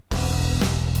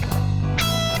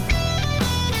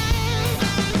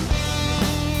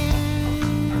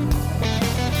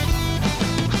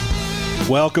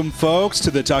Welcome, folks, to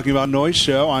the Talking About Noise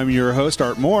show. I'm your host,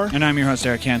 Art Moore. And I'm your host,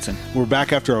 Eric Hansen. We're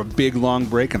back after a big, long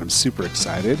break, and I'm super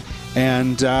excited.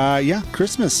 And,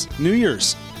 Christmas, New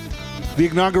Year's, the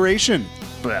inauguration.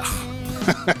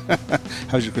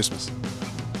 How's your Christmas?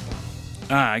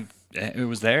 It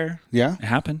was there. Yeah? It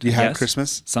happened. You had Yes.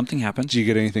 Christmas? Something happened. Did you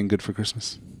get anything good for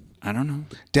Christmas? I don't know.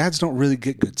 Dads don't really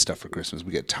get good stuff for Christmas.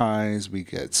 We get ties, we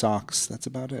get socks. That's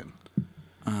about it.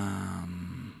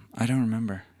 I don't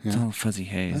remember. It's Yeah. all fuzzy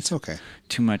haze. That's okay.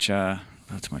 Too much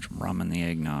rum in the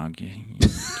eggnog. You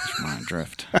just want to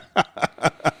drift.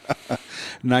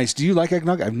 Nice. Do you like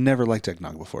eggnog? I've never liked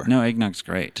eggnog before. No, eggnog's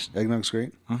great. Eggnog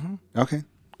great? Uh-huh. Okay,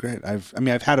 great. I've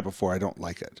had it before. I don't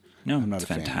like it. No, I'm not it's a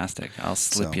fan. fantastic. I'll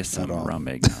slip you some at all. rum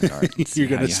eggnog. Art, and see You're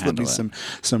how gonna you slip me handle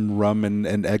it. some rum and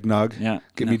eggnog. Yeah,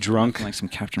 Get me drunk. Like some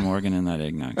Captain Morgan in that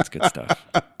eggnog. It's good stuff.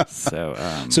 So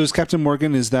is Captain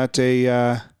Morgan? Is that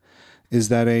a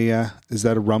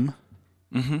rum?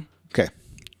 Mm-hmm. Okay,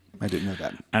 I didn't know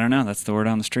that. I don't know. That's the word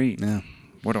on the street. Yeah.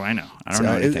 What do I know? I don't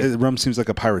know anything. Rum seems like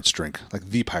a pirate's drink, like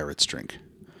the pirate's drink,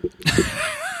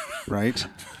 right?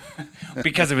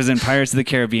 Because it was in Pirates of the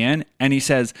Caribbean, and he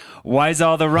says, "Why's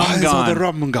all the rum Why is gone?" all the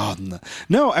rum gone?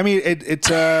 No, I mean it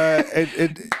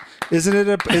isn't it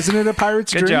a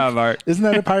pirate's drink? Good job, Art. Isn't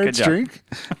that a pirate's Good job. drink?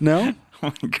 No.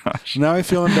 Oh my gosh. Now I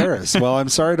feel embarrassed. Well, I'm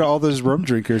sorry to all those rum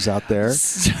drinkers out there.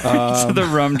 To the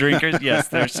rum drinkers, yes,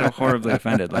 they're so horribly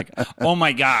offended. Like, oh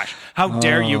my gosh, how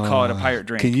dare you call it a pirate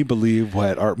drink? Can you believe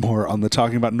what Art Moore on the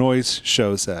Talking About Noise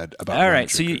show said about All rum right,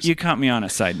 so drinkers? you caught me on a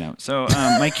side note. So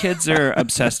my kids are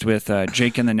obsessed with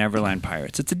Jake and the Neverland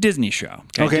Pirates. It's a Disney show,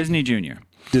 okay? Disney Junior.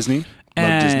 Disney?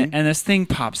 Love Disney? And this thing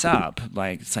pops up,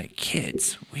 it's like,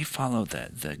 kids, we follow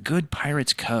the good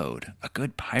pirate's code. A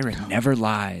good pirate never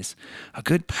lies. A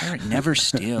good pirate never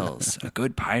steals. A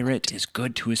good pirate is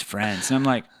good to his friends. And I'm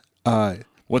like,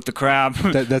 what the crap?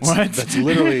 That's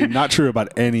literally not true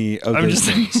about any of those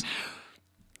things.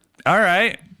 All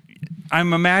right.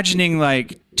 I'm imagining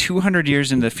 200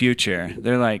 years in the future.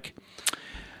 They're like,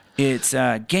 it's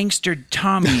Gangster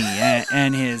Tommy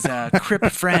and his Crip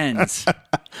friends.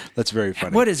 That's very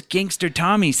funny. What does Gangster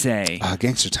Tommy say?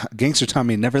 Gangster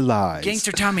Tommy never lies.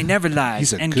 Gangster Tommy never lies.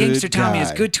 He's a and good Gangster Tommy guy.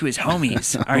 is good to his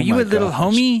homies. Are you my a little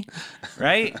gosh. homie?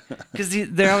 Right? Because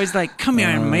they're always like, come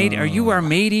here, mate. Are you our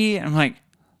matey? I'm like,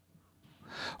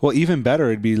 Well, even better,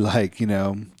 it'd be like,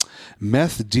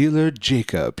 meth dealer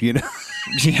Jacob,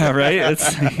 yeah, right?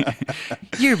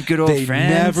 You're good old They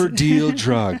friends. never deal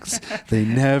drugs. They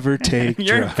never take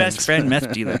Your drugs. best friend,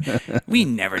 meth dealer. We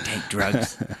never take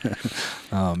drugs.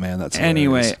 Oh, man, that's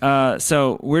Anyway, hilarious.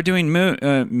 so we're doing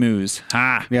moos.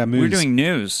 Yeah, moos. We're doing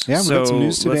news. Yeah, we so got some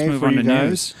news today let's move for on you to guys.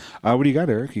 news. What do you got,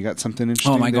 Eric? You got something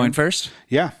interesting? Oh, am I there? going first?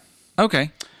 Yeah.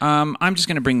 Okay. I'm just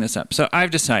going to bring this up. So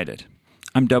I've decided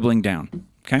I'm doubling down.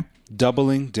 Okay?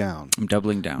 Doubling down. I'm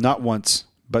doubling down. Not once,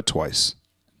 but twice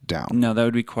down. No, that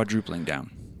would be quadrupling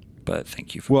down. But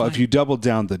thank you for Well, playing. if you double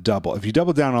down the double, if you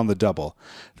double down on the double,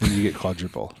 then you get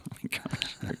quadruple. Oh my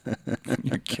gosh,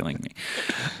 you're killing me.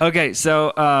 Okay,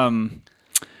 so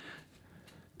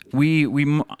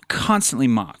we constantly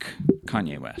mock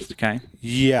Kanye West, okay?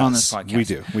 Yes, on this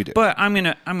podcast. we do. But I'm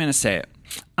gonna say it.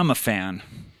 I'm a fan.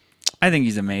 I think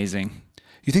he's amazing.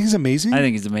 You think he's amazing? I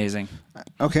think he's amazing.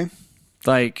 Okay.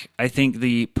 I think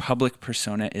the public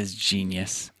persona is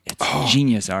genius. It's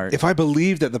genius art. If I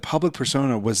believed that the public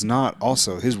persona was not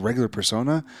also his regular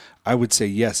persona, I would say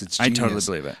yes, it's genius. I totally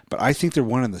believe it. But I think they're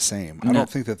one and the same. I don't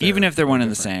think that even if they're one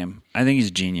and the different. same, I think he's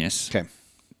genius. Okay.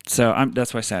 So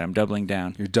that's why I said I'm doubling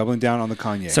down. You're doubling down on the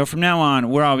Kanye. So from now on,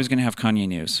 we're always going to have Kanye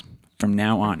news. From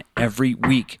now on, every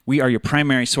week, we are your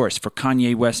primary source for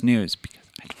Kanye West news because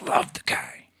I love the guy.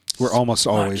 We're almost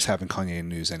always having Kanye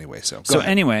news anyway. So go ahead.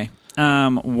 Anyway,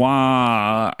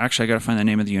 actually, I got to find the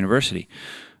name of the university.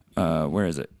 Where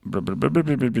is it?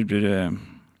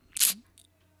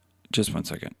 Just 1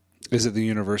 second. Is it the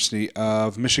University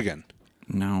of Michigan?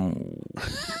 No.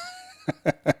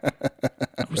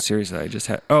 Oh, seriously, I just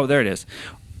had... Oh, there it is.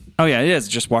 Oh, yeah, it is.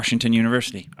 Just Washington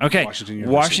University. Okay.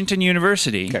 Washington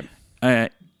University. Okay.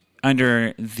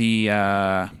 Under the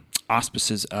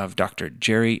auspices of Dr.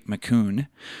 Jerry McCune,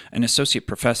 an associate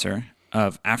professor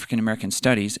of African American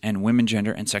Studies and Women,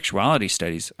 Gender, and Sexuality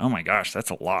Studies. Oh my gosh, that's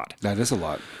a lot. That is a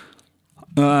lot.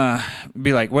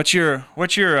 Be like, what's your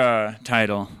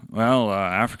title? Well,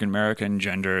 African American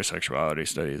Gender Sexuality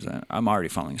Studies. I'm already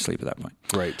falling asleep at that point.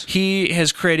 Right. He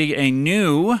has created a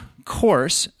new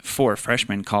course for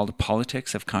freshmen called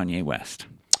Politics of Kanye West.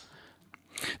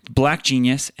 Black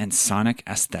Genius and Sonic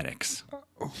Aesthetics.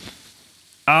 Oh,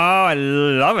 I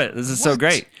love it. This is so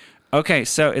great. Okay,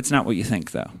 so it's not what you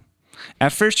think, though.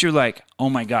 At first, you're like, oh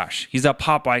my gosh, he's a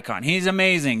pop icon. He's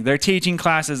amazing. They're teaching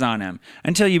classes on him.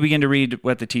 Until you begin to read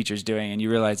what the teacher's doing and you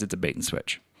realize it's a bait and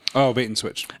switch. Oh, bait and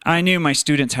switch. I knew my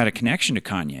students had a connection to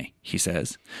Kanye, he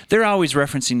says. They're always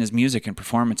referencing his music and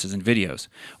performances and videos.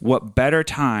 What better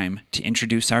time to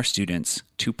introduce our students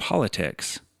to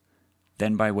politics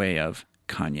than by way of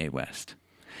Kanye West?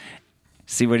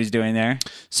 See what he's doing there?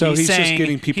 So he's just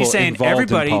getting people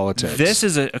involved in politics. This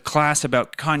is a class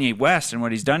about Kanye West and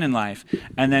what he's done in life.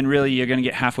 And then really you're going to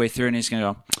get halfway through and he's going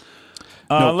to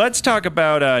go, let's talk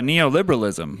about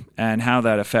neoliberalism and how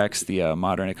that affects the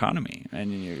modern economy.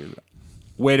 And you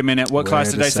wait a minute, what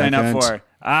class did I sign up for?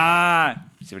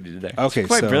 See what he did there. Okay, it's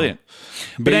quite brilliant.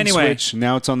 But anyway, switch,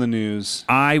 now it's on the news.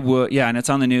 I would, and it's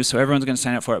on the news, so everyone's going to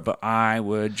sign up for it. But I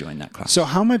would join that class. So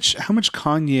how much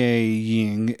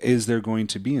Kanye-ing is there going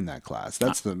to be in that class?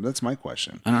 That's my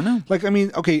question. I don't know. Like, I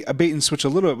mean, okay, a bait and switch a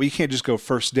little bit, but you can't just go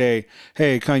first day.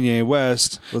 Hey, Kanye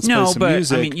West, let's play some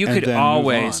music. I mean, you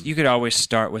could always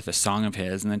start with a song of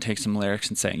his and then take some lyrics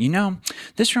and say,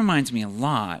 this reminds me a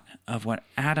lot of what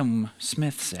Adam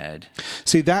Smith said.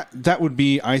 See, that would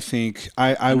be, I think,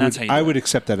 I would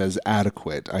accept that as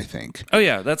adequate, I think. Oh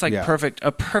yeah, that's like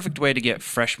a perfect way to get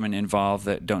freshmen involved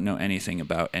that don't know anything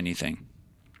about anything.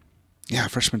 Yeah,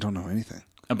 freshmen don't know anything.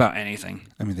 About anything.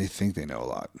 I mean, they think they know a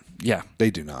lot. Yeah.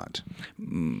 They do not.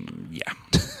 Yeah.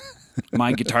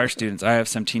 My guitar students, I have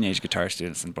some teenage guitar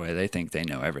students, and boy, they think they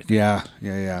know everything. Yeah.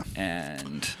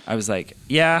 And I was like,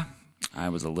 I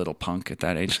was a little punk at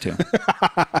that age too.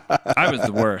 I was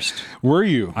the worst. Were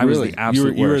you? I was the absolute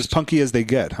worst. You were as punky as they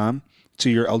get, huh? To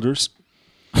your elders?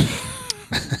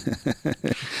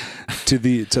 to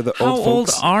the old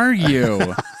folks? How old are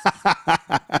you?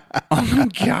 Oh my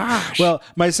gosh. Well,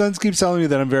 my sons keep telling me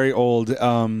that I'm very old,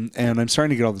 and I'm starting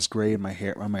to get all this gray in my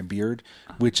hair, on my beard,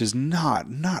 which is not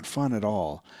fun at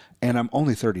all. And I'm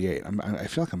only 38. I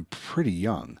feel like I'm pretty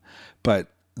young, but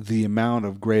the amount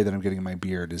of gray that I'm getting in my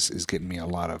beard is getting me a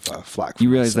lot of flack. You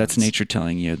realize that's nature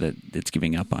telling you that it's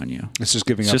giving up on you. It's just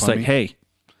giving up on me? It's just like, hey,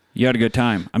 you had a good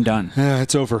time. I'm done.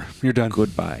 It's over. You're done.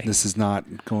 Goodbye. This is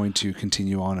not going to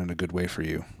continue on in a good way for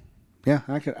you. Yeah,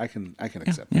 I can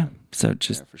accept that. So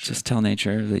just tell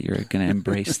nature that you're going to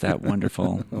embrace that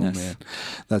wonderfulness. Oh man,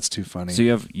 that's too funny. So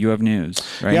you have news,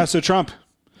 right? Yeah. So Trump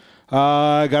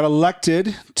got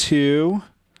elected to.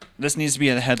 This needs to be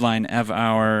the headline of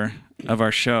our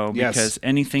show, because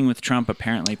anything with Trump,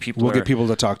 apparently we'll get people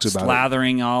to talk to about it.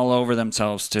 Slathering all over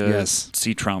themselves to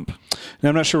see Trump. Now,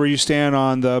 I'm not sure where you stand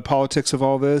on the politics of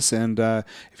all this, and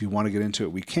if you want to get into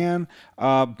it, we can,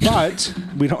 but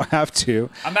we don't have to.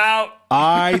 I'm out.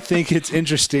 I think it's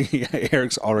interesting.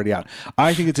 Eric's already out.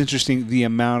 I think it's interesting the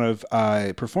amount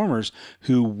of performers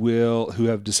who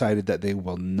have decided that they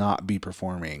will not be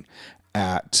performing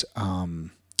at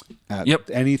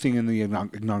anything in the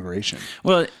inauguration.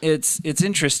 Well, it's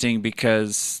interesting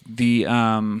because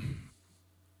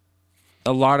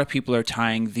a lot of people are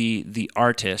tying the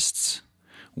artists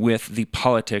with the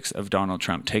politics of Donald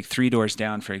Trump. Take Three Doors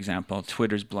Down, for example.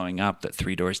 Twitter's blowing up that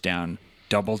Three Doors Down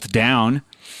doubled down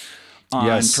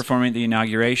on performing at the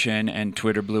inauguration, and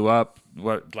Twitter blew up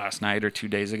last night or 2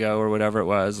 days ago or whatever it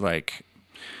was. Like,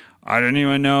 I didn't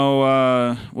even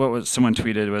know someone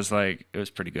tweeted was like, it was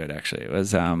pretty good actually. It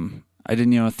was I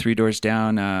didn't know Three Doors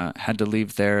Down had to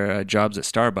leave their jobs at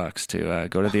Starbucks to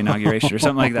go to the inauguration or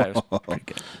something like that. It was pretty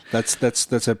good.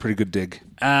 That's a pretty good dig.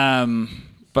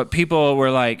 But people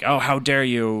were like, "Oh, how dare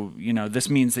you? This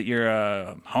means that you're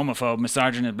a homophobe,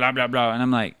 misogynist, blah blah blah." And I'm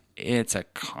like, "It's a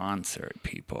concert,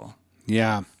 people."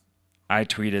 Yeah. I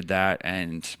tweeted that,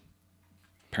 and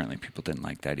apparently people didn't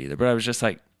like that either. But I was just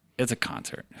like, it's a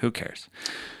concert. Who cares?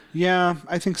 Yeah,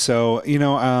 I think so.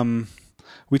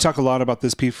 We talk a lot about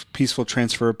this peaceful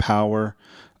transfer of power.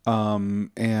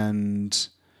 And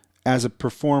as a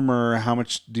performer, how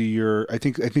much do I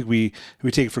think we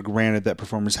take it for granted that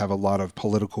performers have a lot of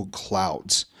political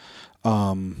clout.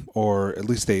 Or at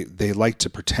least they like to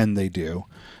pretend they do.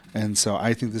 And so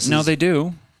I think they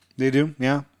do. They do?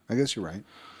 Yeah. I guess you're right.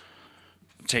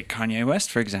 Take Kanye West,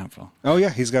 for example. Oh yeah,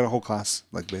 he's got a whole class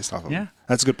based off of him. Yeah,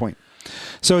 that's a good point.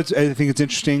 So I think it's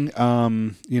interesting.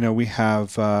 We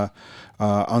have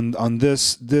on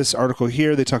this article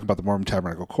here, they talk about the Mormon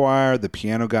Tabernacle Choir, the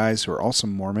piano guys who are also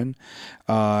Mormon,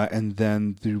 and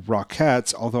then the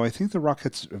Rockettes. Although I think the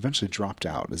Rockettes eventually dropped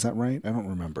out. Is that right? I don't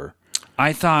remember.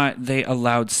 I thought they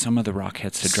allowed some of the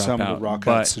Rockettes to drop Some of out, the Rockettes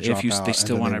but to if drop they out,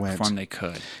 still and then wanted they to went. perform, they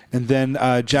could. And then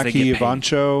Jackie get paid.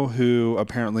 Evancho, who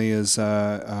apparently is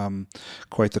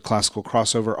quite the classical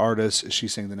crossover artist, she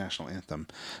sang the national anthem,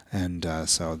 and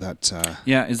so that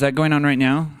Yeah, is that going on right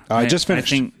now? just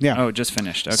finished. Yeah. Oh, just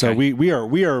finished. Okay. So we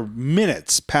are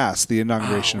minutes past the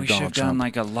inauguration we of should have Donald done Trump.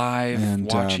 like a live And,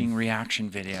 watching reaction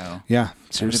video. Yeah, It would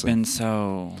have seriously. been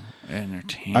so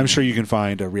entertaining. I'm sure you can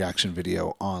find a reaction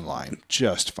video online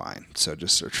just fine. So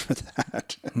just search for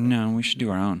that. No, we should do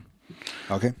our own.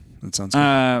 Okay, that sounds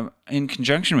good. In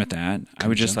conjunction with that, I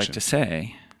would just like to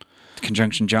say,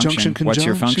 conjunction junction. Junction, What's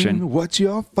your function? conjunction, What's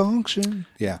your function?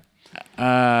 Yeah.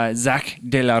 Zach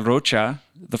De La Rocha,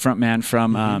 the frontman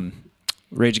from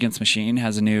Rage Against the Machine,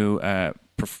 has a new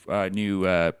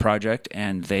project,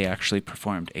 and they actually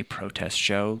performed a protest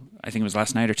show. I think it was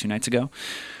last night or 2 nights ago,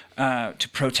 to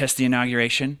protest the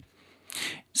inauguration.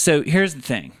 So here's the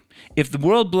thing: if the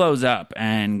world blows up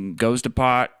and goes to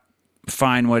pot,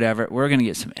 fine, whatever. We're gonna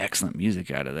get some excellent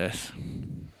music out of this.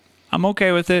 I'm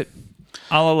okay with it.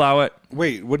 I'll allow it.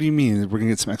 Wait, what do you mean? We're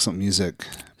gonna get some excellent music.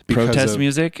 Because Protest of-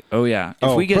 music? Oh yeah.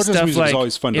 Oh, protest music is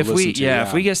always fun to if we listen to, yeah.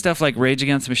 if we get stuff like Rage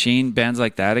Against the Machine, bands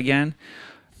like that again,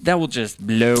 that will just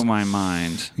blow my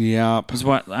mind. Yep.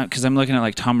 Because I'm looking at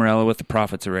like Tom Morello with the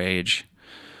Prophets of Rage,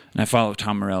 and I follow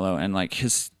Tom Morello, and like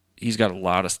he's got a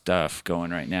lot of stuff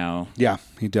going right now. Yeah,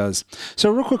 he does. So,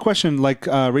 real quick question: like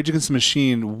Rage Against the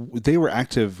Machine, they were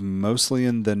active mostly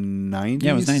in the '90s.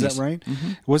 Yeah, it was Is 90s. that right?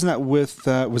 Wasn't that with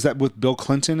was that with Bill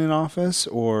Clinton in office,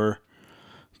 or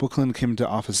Bill Clinton came into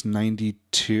office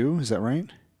 '92? Is that right?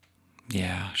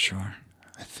 Yeah, sure.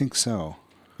 I think so.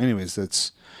 Anyways,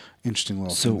 that's interesting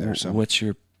little So, thing there. So, what's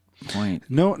your point?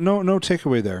 no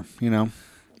takeaway there. You know,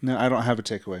 no, I don't have a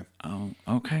takeaway. Oh,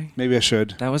 okay. Maybe I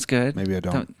should. That was good. Maybe I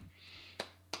don't.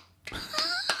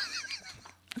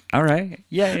 All right.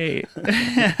 Yay.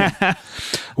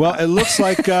 Well, it looks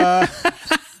like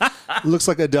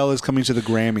Adele is coming to the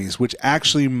Grammys, which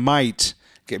actually might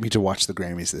get me to watch the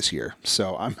Grammys this year.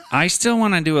 So I still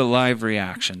want to do a live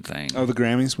reaction thing. the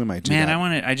Grammys, we might do Man,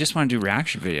 that. I just want to do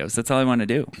reaction videos. That's all I want to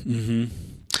do.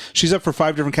 She's up for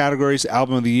 5 different categories: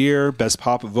 Album of the Year, Best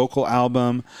Pop Vocal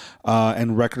Album,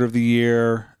 and Record of the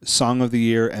Year, Song of the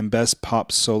Year, and Best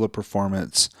Pop Solo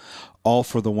Performance, all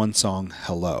for the one song,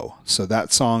 Hello. So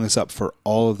that song is up for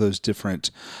all of those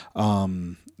different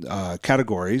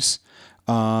categories.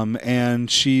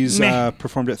 And she's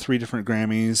performed at 3 different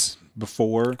Grammys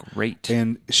before. Great.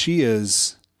 And she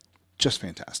is just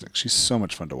fantastic. She's so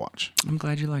much fun to watch. I'm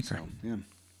glad you like her. Yeah.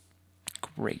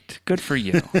 Great. Good for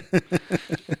you.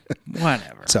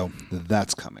 Whatever. So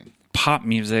that's coming. Pop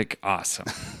music, awesome.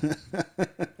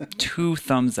 2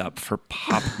 thumbs up for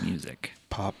pop music.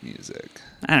 Pop music.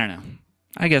 I don't know.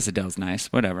 I guess Adele's nice.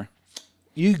 Whatever.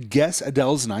 You guess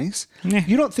Adele's nice? Yeah.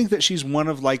 You don't think that she's one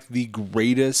of like the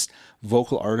greatest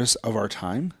vocal artists of our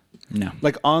time? No.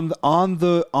 Like on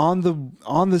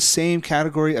the same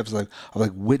category of like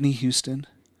Whitney Houston?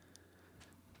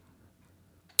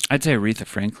 I'd say Aretha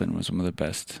Franklin was one of the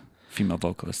best female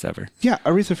vocalists ever. Yeah,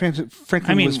 Aretha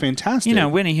Franklin was fantastic. You know,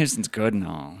 Whitney Houston's good and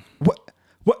all.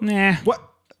 What? Nah.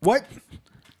 What?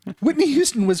 Whitney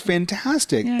Houston was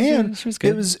fantastic, Yeah, and she was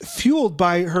good. it was fueled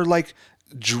by her like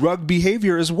drug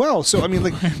behavior as well. So I mean,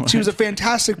 like she was a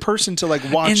fantastic person to like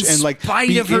watch and like spite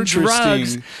be of her interesting.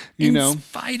 drugs, You know, in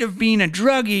spite of being a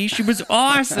druggie, she was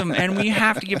awesome, and we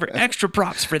have to give her extra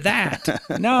props for that.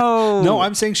 No,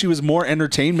 I'm saying she was more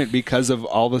entertainment because of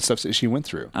all the stuff that she went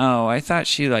through. Oh, I thought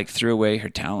she like threw away her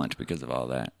talent because of all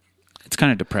that. It's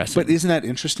kind of depressing. But isn't that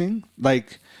interesting?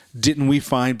 Like, didn't we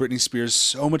find Britney Spears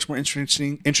so much more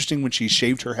interesting when she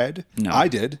shaved her head? No. I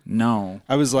did. No.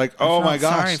 I was like, oh felt my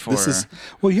gosh, sorry for this her. is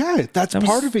well, yeah, that's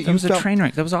part of it. That was a train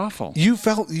wreck. That was awful. You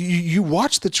felt you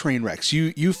watch the train wrecks.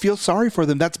 You feel sorry for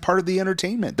them. That's part of the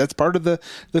entertainment. That's part of the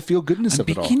feel goodness I'm of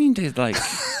it all. beginning to like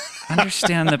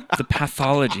understand the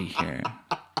pathology here.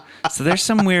 So there's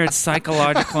some weird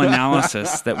psychological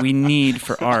analysis that we need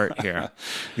for art here.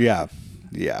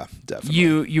 Yeah,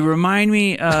 definitely. You remind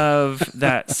me of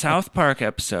that South Park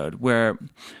episode where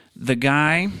the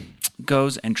guy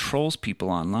goes and trolls people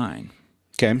online.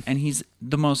 Okay. And he's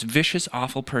the most vicious,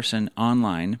 awful person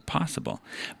online possible.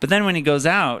 But then when he goes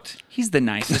out, he's the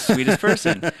nicest, sweetest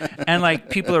person. And like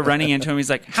people are running into him. He's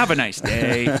like, have a nice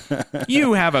day.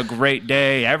 You have a great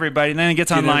day, everybody. And then he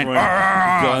gets online.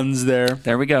 Guns there.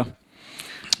 There we go.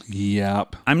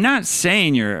 Yep. I'm not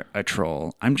saying you're a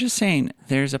troll. I'm just saying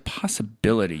there's a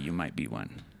possibility you might be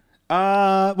one.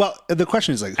 Well, the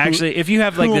question is like, Actually, if you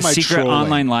have like who this am I secret trolling?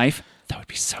 online life, that would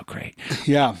be so great.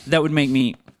 Yeah. That would make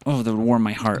me that would warm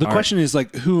my heart. The question is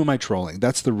like, who am I trolling?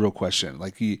 That's the real question.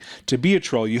 Like, to be a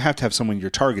troll, you have to have someone you're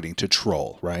targeting to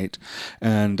troll, right?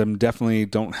 And I'm definitely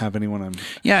don't have anyone I'm.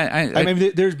 Yeah, I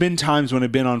mean, there's been times when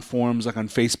I've been on forums like on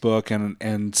Facebook,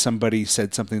 and somebody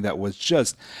said something that was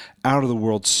just out of the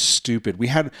world stupid.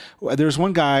 There was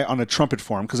one guy on a trumpet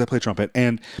forum, because I play trumpet,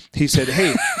 and he said,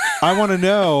 "Hey, I want to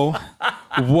know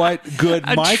what good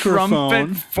microphone."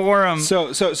 Trumpet forum.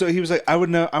 So he was like, I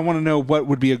want to know what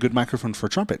would be a good microphone for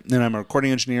trumpet. And I'm a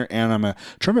recording engineer and I'm a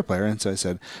trumpet player. And so I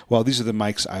said, well, these are the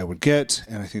mics I would get,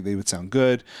 and I think they would sound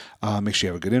good. Make sure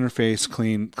you have a good interface,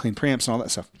 clean preamps and all that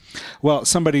stuff. Well,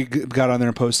 somebody got on there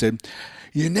and posted,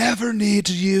 you never need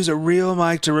to use a real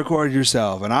mic to record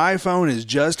yourself. An iPhone is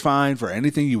just fine for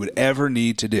anything you would ever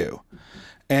need to do.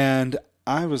 And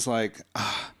I was like,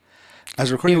 as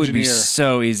a recording it would engineer, be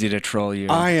so easy to troll you.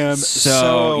 I am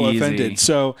so offended.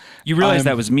 So you realize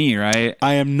that was me, right?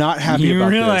 I am not happy about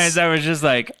this. You realize I was just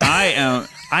like,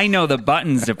 I know the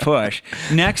buttons to push.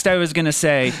 Next, I was going to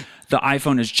say the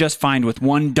iPhone is just fine with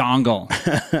one dongle,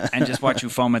 and just watch you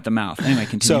foam at the mouth. Anyway,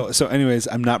 continue. So anyways,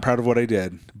 I'm not proud of what I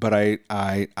did, but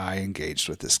I engaged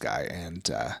with this guy and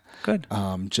good.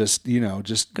 Just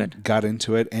good. Got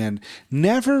into it and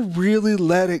never really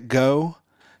let it go.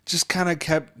 Just kind of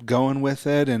kept going with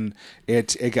it, and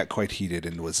it got quite heated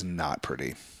and was not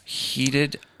pretty.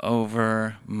 Heated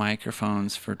over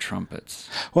microphones for trumpets.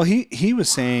 Well, he was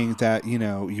saying that, you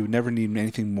would never need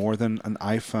anything more than an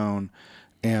iPhone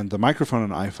and the microphone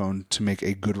on an iPhone to make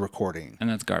a good recording. And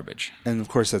that's garbage. And of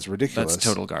course, that's ridiculous. That's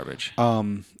total garbage.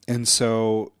 And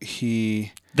so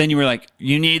Then you were like,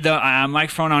 you need the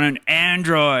microphone on an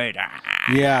Android.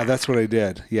 Yeah, that's what I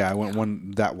did. Yeah, I went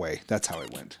one that way. That's how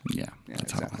it went. Yeah,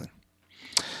 that's exactly. how it went.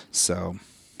 So,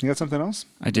 you got something else?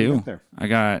 I do.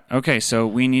 Okay, so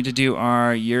we need to do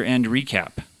our year-end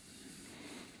recap.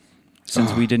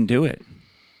 Since we didn't do it.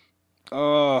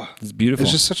 It's beautiful.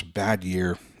 It's just such a bad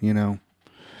year, No?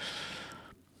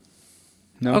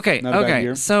 Okay, not a bad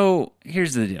year? So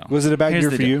here's the deal. Was it a bad year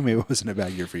for you? Maybe it wasn't a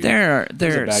bad year for you.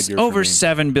 There's over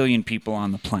 7 billion people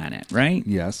on the planet, right?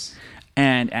 Yes.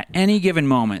 And at any given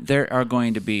moment, there are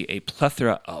going to be a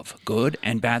plethora of good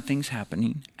and bad things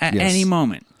happening at any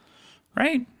moment,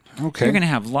 right? Okay. You're going to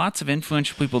have lots of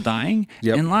influential people dying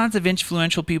and lots of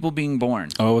influential people being born.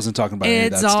 Oh, I wasn't talking about any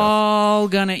of that stuff. It's all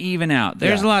going to even out.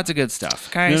 There's lots of good stuff.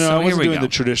 Okay, no, I wasn't here we doing the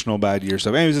traditional bad year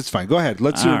stuff. Anyways, it's fine. Go ahead.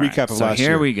 Let's do a recap of last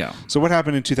year. Here we go. So what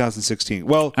happened in 2016?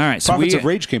 Well, all right, so Prophets of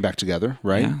Rage came back together,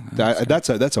 right? Yeah, that's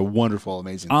a wonderful,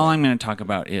 amazing All thing. I'm going to talk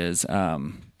about is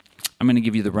I'm going to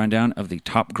give you the rundown of the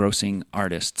top grossing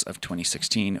artists of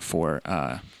 2016 for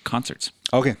concerts.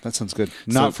 Okay, that sounds good.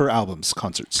 Not for albums,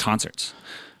 concerts. Concerts.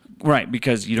 Right,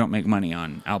 because you don't make money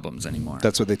on albums anymore.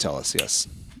 That's what they tell us, yes.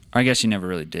 I guess you never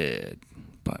really did,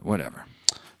 but whatever.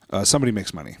 Somebody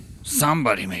makes money.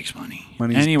 Somebody makes money.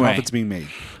 Profits being made.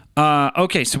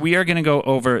 Okay, so we are going to go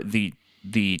over the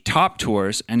top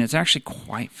tours, and it's actually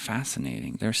quite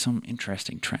fascinating. There's some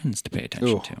interesting trends to pay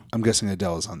attention to. I'm guessing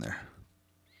Adele is on there.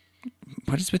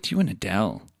 What is with you and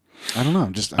Adele? I don't know.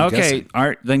 I'm okay, guessing.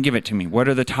 Art, then give it to me. What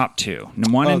are the top two?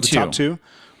 One and two. Top two?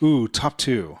 Ooh, top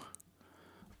two.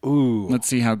 Ooh. Let's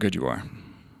see how good you are.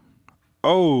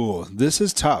 Oh, this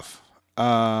is tough.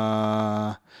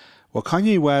 Well,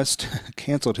 Kanye West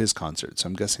canceled his concert, so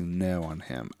I'm guessing no on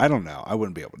him. I don't know. I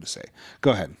wouldn't be able to say. Go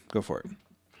ahead. Go for it.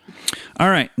 All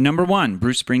right. Number one,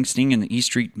 Bruce Springsteen and the E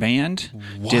Street Band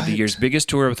did the year's biggest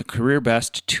tour with a career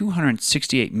best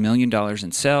 $268 million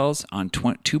in sales on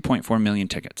 2.4 million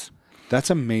tickets. That's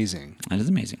amazing. That is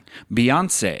amazing.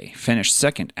 Beyonce finished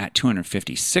second at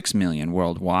 256 million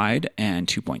worldwide and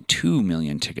 2.2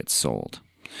 million tickets sold.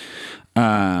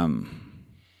 But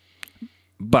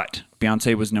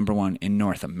Beyonce was number one in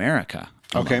North America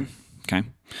alone. Okay.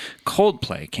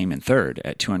 Coldplay came in third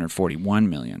at 241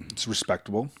 million. It's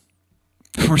respectable.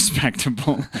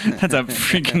 Respectable. That's a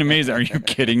freaking amazing. Are you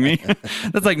kidding me?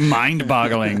 That's like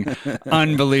mind-boggling.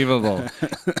 Unbelievable.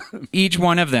 Each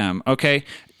one of them, okay?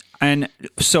 And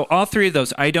so all three of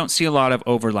those, I don't see a lot of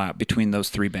overlap between those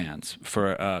three bands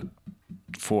for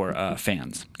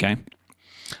fans. Okay,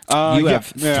 you have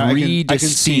three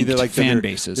distinct fan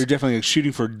bases. They're definitely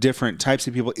shooting for different types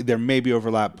of people. There may be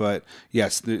overlap, but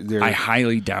yes, I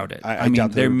highly doubt it. I mean,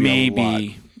 there may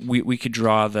be. We could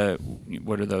draw the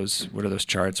what are those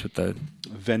charts with the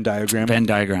Venn diagram? Venn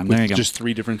diagram. There you go. Just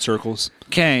three different circles.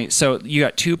 Okay, so you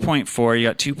got 2.4, you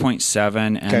got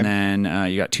 2.7, and then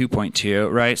you got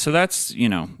 2.2, right? So that's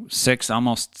 6,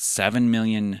 almost 7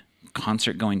 million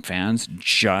concert-going fans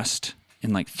just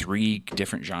in like three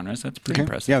different genres. That's pretty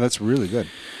impressive. Yeah, that's really good.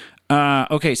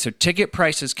 Okay, so ticket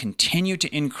prices continue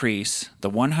to increase. The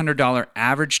 $100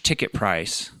 average ticket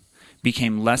price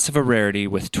became less of a rarity,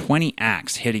 with 20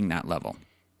 acts hitting that level.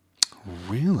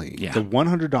 Really? Yeah. The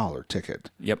 $100 ticket.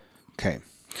 Yep. Okay.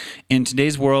 In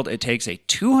today's world, it takes a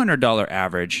 $200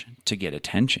 average to get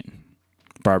attention.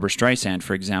 Barbara Streisand,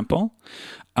 for example,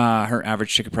 her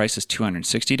average ticket price is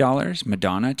 $260.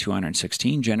 Madonna,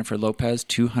 $216. Jennifer Lopez,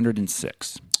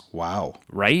 $206. Wow.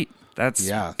 Right? That's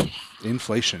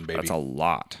Inflation, baby. That's a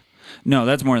lot. No,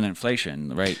 that's more than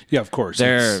inflation, right? Yeah, of course.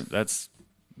 That's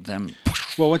them.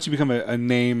 Well, once you become a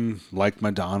name like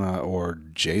Madonna or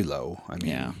J-Lo, I mean,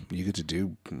 Yeah. you get to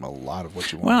do a lot of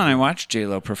what you want. Well, and I watched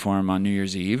J-Lo perform on New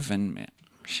Year's Eve, and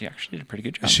she actually did a pretty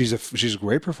good job. She's a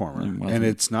great performer, and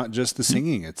it's not just the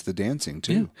singing; it's the dancing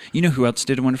too. Yeah. You know who else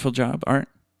did a wonderful job, Art?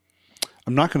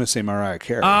 I'm not going to say Mariah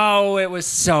Carey. Oh, it was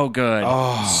so good.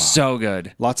 Oh, so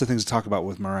good. Lots of things to talk about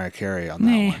with Mariah Carey on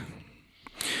that one.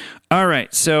 All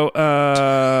right, so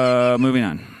moving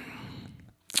on.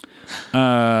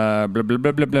 Blah, blah,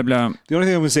 blah, blah, blah, blah. The only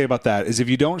thing I'm going to say about that is if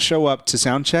you don't show up to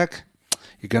sound check,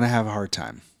 you're going to have a hard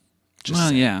time.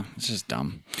 Yeah, it's just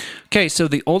dumb. Okay, so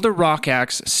the older rock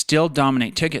acts still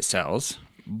dominate ticket sales,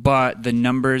 but the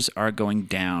numbers are going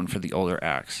down for the older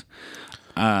acts.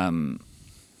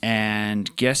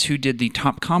 And guess who did the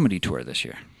top comedy tour this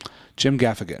year? Jim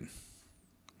Gaffigan.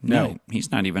 No.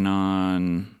 He's not even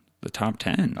on the top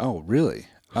 10. Oh, really?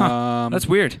 That's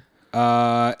weird.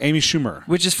 Amy Schumer.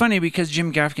 Which is funny because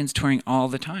Jim Gaffigan's touring all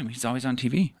the time. He's always on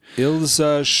TV. Ilse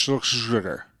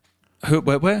Schlucker. Who?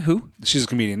 What? Who? She's a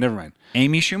comedian. Never mind.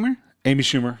 Amy Schumer? Amy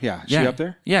Schumer. Yeah. Is she up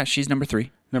there? Yeah, she's number 3.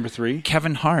 Number 3?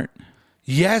 Kevin Hart.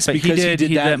 Yes, But because he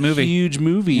did that movie. huge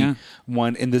movie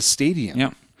one in the stadium.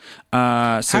 Yep.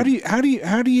 How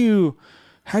do you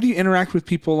interact with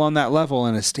people on that level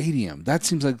in a stadium? That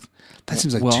seems like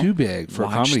too big for a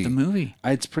comedy. Watch the movie.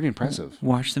 It's pretty impressive.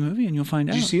 Watch the movie and you'll find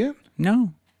out. Did you see it?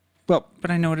 No. Well,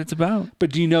 But I know what it's about.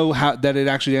 but do you know how that it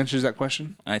actually answers that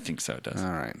question? I think so, it does.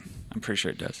 All right. I'm pretty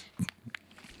sure it does.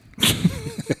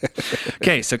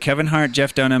 Okay, so Kevin Hart,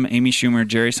 Jeff Dunham, Amy Schumer,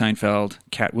 Jerry Seinfeld,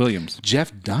 Cat Williams.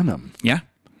 Jeff Dunham. Yeah.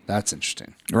 That's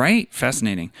interesting. Right?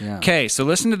 Fascinating. Yeah. Okay, so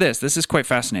listen to this. This is quite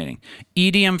fascinating.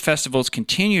 EDM festivals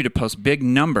continue to post big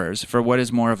numbers for what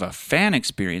is more of a fan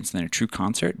experience than a true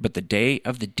concert, but the day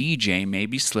of the DJ may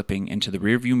be slipping into the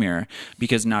rearview mirror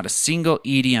because not a single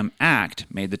EDM act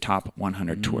made the top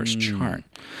 100 tours chart.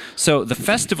 So the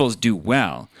festivals do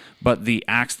well, but the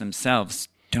acts themselves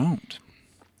don't.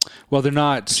 Well, they're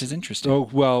not. Which is interesting. Oh,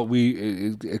 well,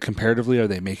 comparatively, are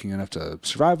they making enough to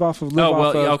survive off of? Live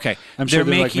off of? Okay. I'm sure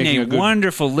they're making a good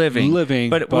wonderful living.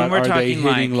 But when we're are they talking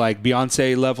hitting like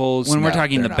Beyonce levels? when we're No,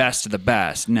 talking they're the not. best of the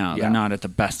best, no, they're not at the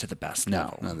best of the best.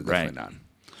 No, they're definitely right? not.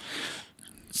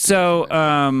 So,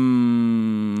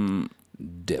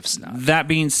 Diffs not. that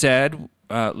being said,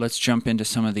 let's jump into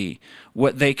some of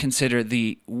what they consider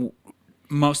the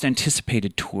most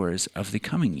anticipated tours of the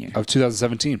coming year. Of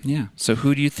 2017. Yeah. So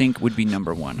who do you think would be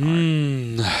number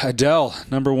one? Adele,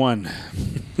 number 1.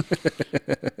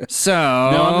 So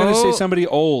No, I'm going to say somebody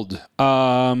old.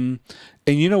 And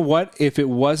you know what? If it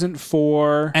wasn't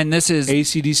for and this is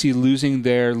AC/DC losing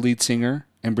their lead singer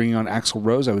and bringing on Axl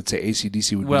Rose, I would say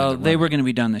AC/DC would be well, number they 1. were going to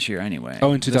be done this year anyway.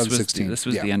 Oh, in 2016. This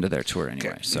was Yeah. the end of their tour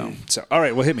anyway. So all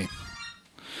right, well, hit me.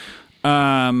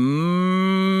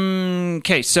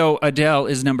 okay, so Adele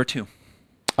is number 2.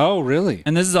 Oh, really?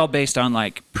 And this is all based on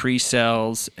like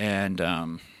pre-sales and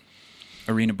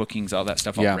arena bookings, all that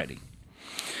stuff Yeah. already.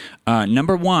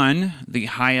 Number 1, the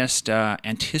highest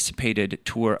anticipated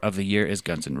tour of the year is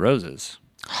Guns N' Roses.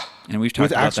 And we've talked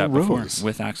With about Axl that before. Rose.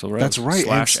 With Axl Rose. That's right,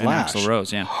 and Slash. Axl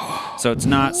Rose, yeah. So it's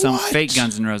not some What? fake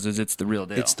Guns N' Roses, it's the real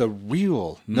deal. It's the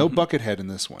real. No Buckethead in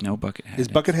this one. No Buckethead. Is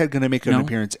Buckethead going to make an No.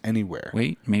 appearance anywhere?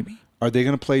 Wait, maybe? Are they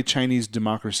going to play Chinese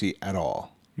Democracy at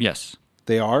all? Yes,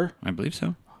 They are? I believe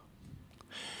so.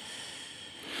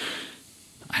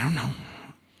 I don't know.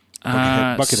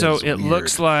 Buckethead So is it weird.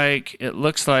 looks like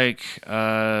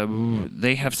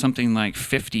they have something like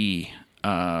 50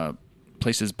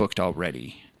 places booked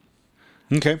already,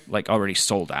 Okay. like already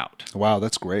sold out. Wow,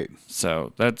 that's great.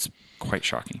 So that's quite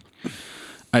shocking.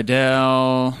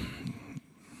 Adele,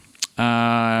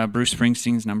 Bruce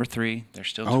Springsteen's number 3. They're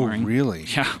still Oh, touring. really?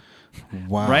 Yeah,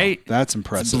 Wow. right. That's It's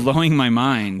impressive. blowing my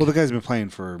mind. Well, the guy's been playing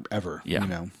forever. Yeah. You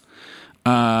know.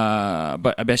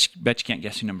 But I bet you can't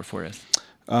guess who number 4 is.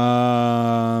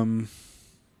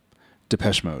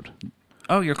 Depeche Mode.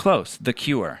 Oh, you're close. The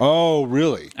Cure. Oh,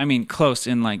 really? I mean, close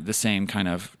in like the same kind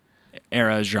of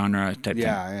era, genre type thing.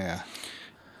 Yeah.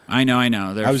 I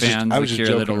know. There I are was just- fans I of was just Cure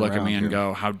that'll joking look at around me and here.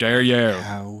 go, "How dare you?"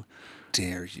 How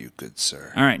dare you, good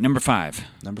sir? All right, number 5.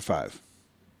 Number 5.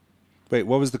 Wait,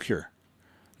 what was The Cure?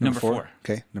 Number 4.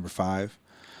 Okay, number 5.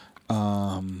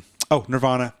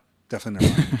 Nirvana. Definitely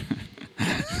Nirvana.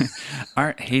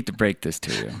 I hate to break this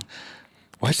to you.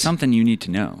 What? Something you need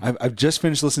to know. I've just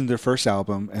finished listening to their first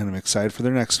album, and I'm excited for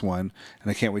their next one,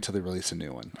 and I can't wait till they release a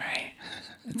new one. Right.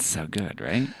 It's so good,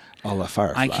 right? A la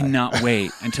Firefly. I cannot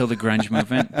wait until the grunge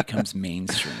movement becomes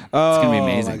mainstream. It's going to be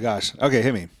amazing. Oh, my gosh. Okay,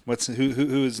 hit me.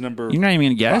 Who is number You're not even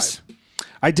going to guess? 5?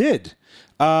 I did.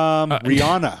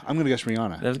 Rihanna. I'm going to guess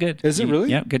Rihanna. That was good. Is it really?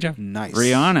 Yep, good job. Nice.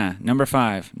 Rihanna, number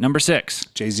 5. Number 6.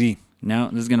 Jay-Z. No,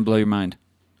 this is going to blow your mind.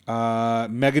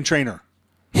 Meghan Trainor.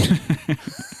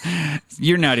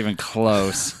 You're not even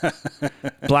close.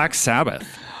 Black Sabbath.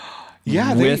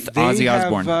 Yeah, with Ozzy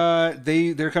Osbourne.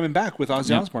 They're coming back with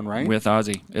Ozzy Osbourne, right? With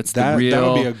Ozzy. It's that, the real.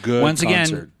 That'll be a good Once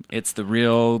concert. again, it's the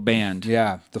real band.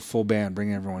 Yeah, the full band,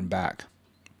 bringing everyone back.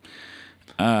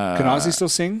 Can Ozzy still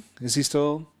sing? Is he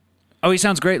still? Oh, he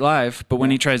sounds great live, but when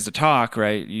he tries to talk,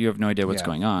 right, you have no idea what's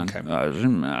going on.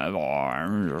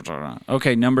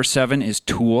 Okay, number 7 is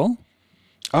Tool.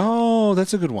 Oh,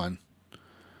 that's a good one.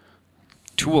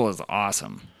 Tool is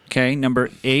awesome. Okay, number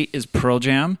 8 is Pearl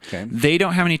Jam. Okay. They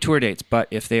don't have any tour dates, but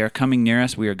if they are coming near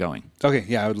us, we are going. Okay,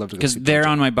 yeah, I would love to go because see they're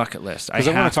Pearl Jam. on my bucket list. I want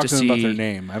to have talk to to them see about their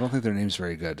name. I don't think their name's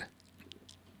very good.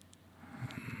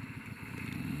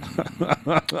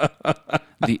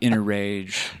 The inner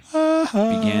rage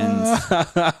begins.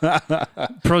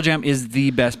 Pearl Jam is the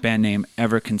best band name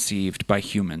ever conceived by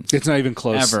humans. It's not even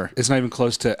close. Ever. It's not even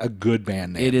close to a good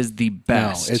band name. It is the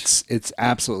best. No, it's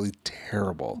absolutely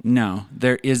terrible. No,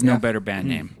 there is no better band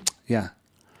name. Yeah.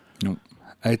 Nope.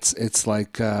 It's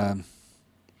like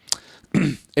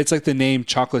it's like the name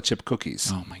Chocolate Chip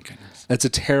Cookies. Oh my goodness. That's a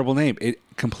terrible name. It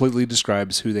completely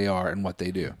describes who they are and what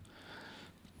they do.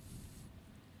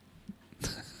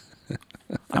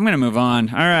 I'm going to move on.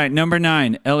 All right, number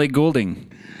 9, Ellie Goulding.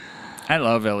 I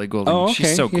love Ellie Goulding. Oh, okay.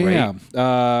 She's so great. Yeah.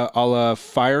 A la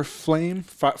Fire Fame,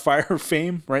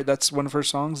 right? That's one of her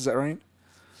songs. Is that right?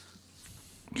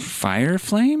 Fire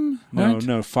Flame? What?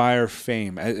 No, Fire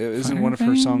Fame. Isn't one of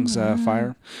her songs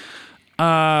Fire?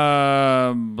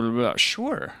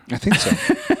 Sure. I think so.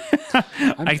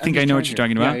 I think I know what you're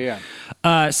talking about. Yeah.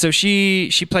 So she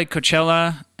played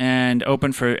Coachella and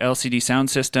opened for LCD Sound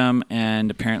System,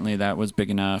 and apparently that was big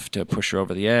enough to push her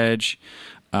over the edge.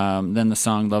 Then the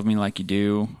song "Love Me Like You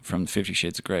Do" from 50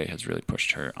 Shades of Grey has really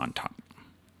pushed her on top.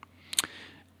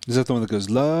 Is that the one that goes,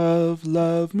 "Love,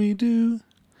 love me do"?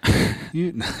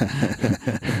 I'm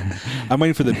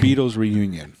waiting for the Beatles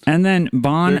reunion. And then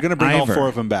Bon They're going to bring all Iver. 4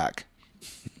 of them back.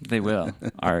 They will.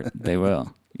 Art, they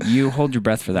will. You hold your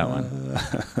breath for that one.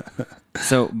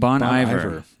 So Bon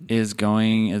Iver is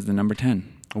going as the number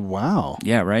 10. Wow.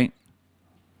 Yeah, right?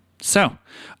 So,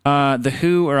 The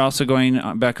Who are also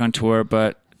going back on tour,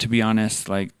 but to be honest,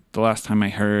 like the last time I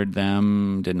heard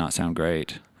them did not sound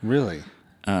great. Really?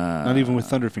 Not even with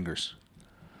Thunderfingers.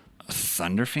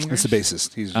 Thunderfingers? That's the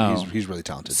bassist. He's really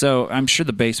talented. So I'm sure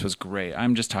the bass was great.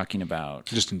 I'm just talking about...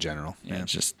 Just in general. Yeah,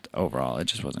 just overall, it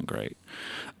just wasn't great.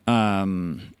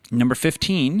 Number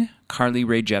 15, Carly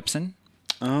Rae Jepsen.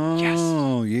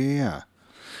 Oh, yeah.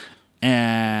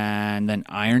 And then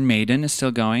Iron Maiden is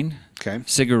still going. Okay.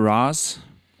 Sigur Rós,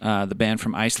 the band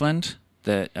from Iceland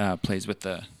that plays with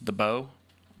the bow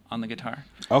on the guitar.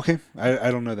 Okay.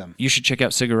 I don't know them. You should check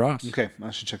out Sigur Rós. Okay.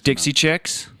 I should check them Dixie out.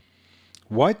 Chicks.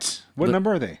 What? What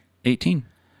number are they? 18.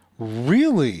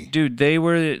 Really? Dude, they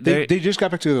just got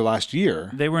back together last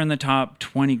year. They were in the top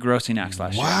 20 grossing acts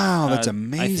last year. Wow, that's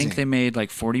amazing. I think they made like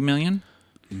 $40 million.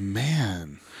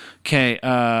 Man. Okay, Lil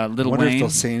I wonder Wayne. if they'll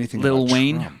say anything Lil about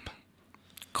Wayne. Trump.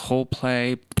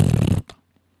 Coldplay.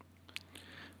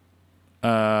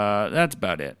 That's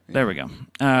about it. There we go.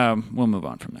 We'll move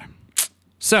on from there.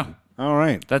 So, All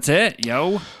right. that's it,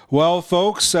 yo. Well,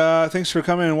 folks, thanks for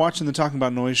coming and watching the Talking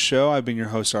About Noise show. I've been your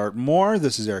host, Art Moore.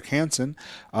 This is Eric Hansen.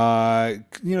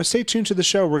 Stay tuned to the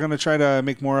show. We're going to try to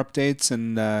make more updates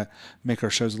and make our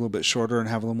shows a little bit shorter and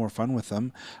have a little more fun with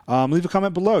them. Leave a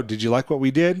comment below. Did you like what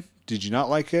we did? Did you not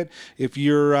like it? If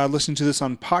you're listening to this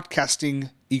on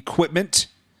podcasting equipment,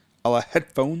 a la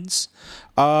headphones,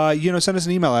 send us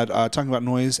an email at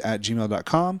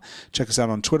talkingaboutnoise@gmail.com. Check us out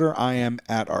on Twitter. I am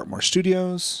at Artmore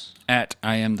Studios. At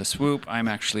I Am The Swoop. I'm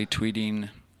actually tweeting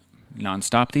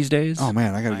nonstop these days. Oh,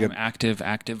 man, I got to I'm get...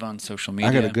 active on social media.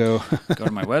 I got to go. Go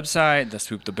to my website,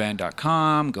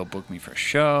 theswooptheband.com. Go book me for a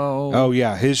show. Oh,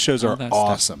 yeah. His shows All are that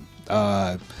awesome.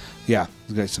 Yeah.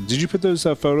 Did you put those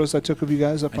photos I took of you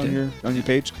guys up on your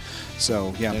page?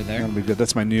 So, yeah. They're there. That'll be good.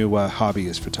 That's my new hobby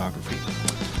is photography.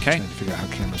 Okay. Trying to figure out how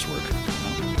cameras work.